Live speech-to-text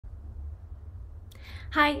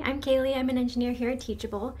Hi, I'm Kaylee. I'm an engineer here at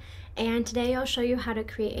Teachable, and today I'll show you how to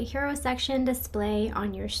create a hero section display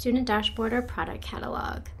on your student dashboard or product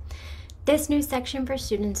catalog. This new section for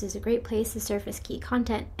students is a great place to surface key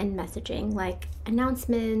content and messaging like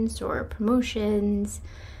announcements or promotions,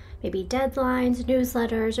 maybe deadlines,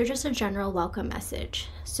 newsletters, or just a general welcome message.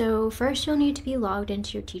 So first you'll need to be logged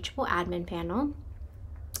into your Teachable admin panel.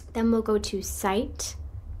 Then we'll go to Site,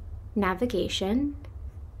 Navigation,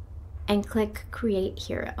 and click Create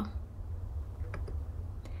Hero.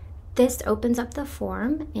 This opens up the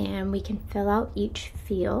form and we can fill out each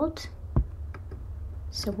field.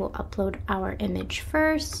 So we'll upload our image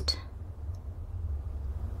first.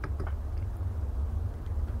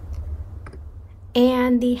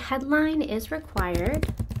 And the headline is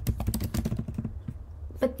required,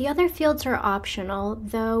 but the other fields are optional,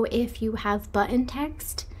 though if you have button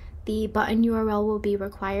text, the button URL will be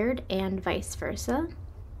required and vice versa.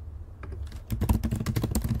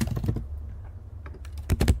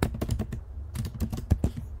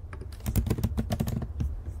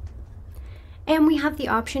 And we have the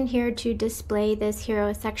option here to display this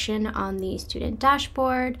hero section on the student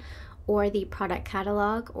dashboard or the product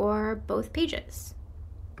catalog or both pages.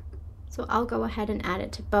 So I'll go ahead and add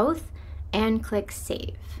it to both and click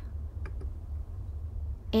Save.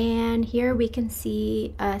 And here we can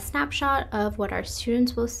see a snapshot of what our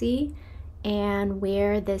students will see and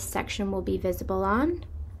where this section will be visible on.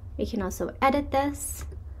 We can also edit this.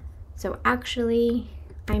 So actually,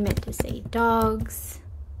 I meant to say dogs,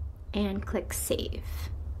 and click Save.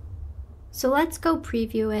 So let's go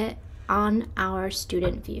preview it on our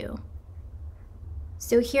student view.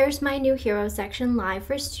 So here's my new hero section live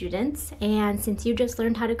for students, and since you just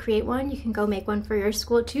learned how to create one, you can go make one for your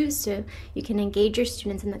school too, so you can engage your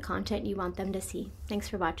students in the content you want them to see. Thanks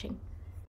for watching.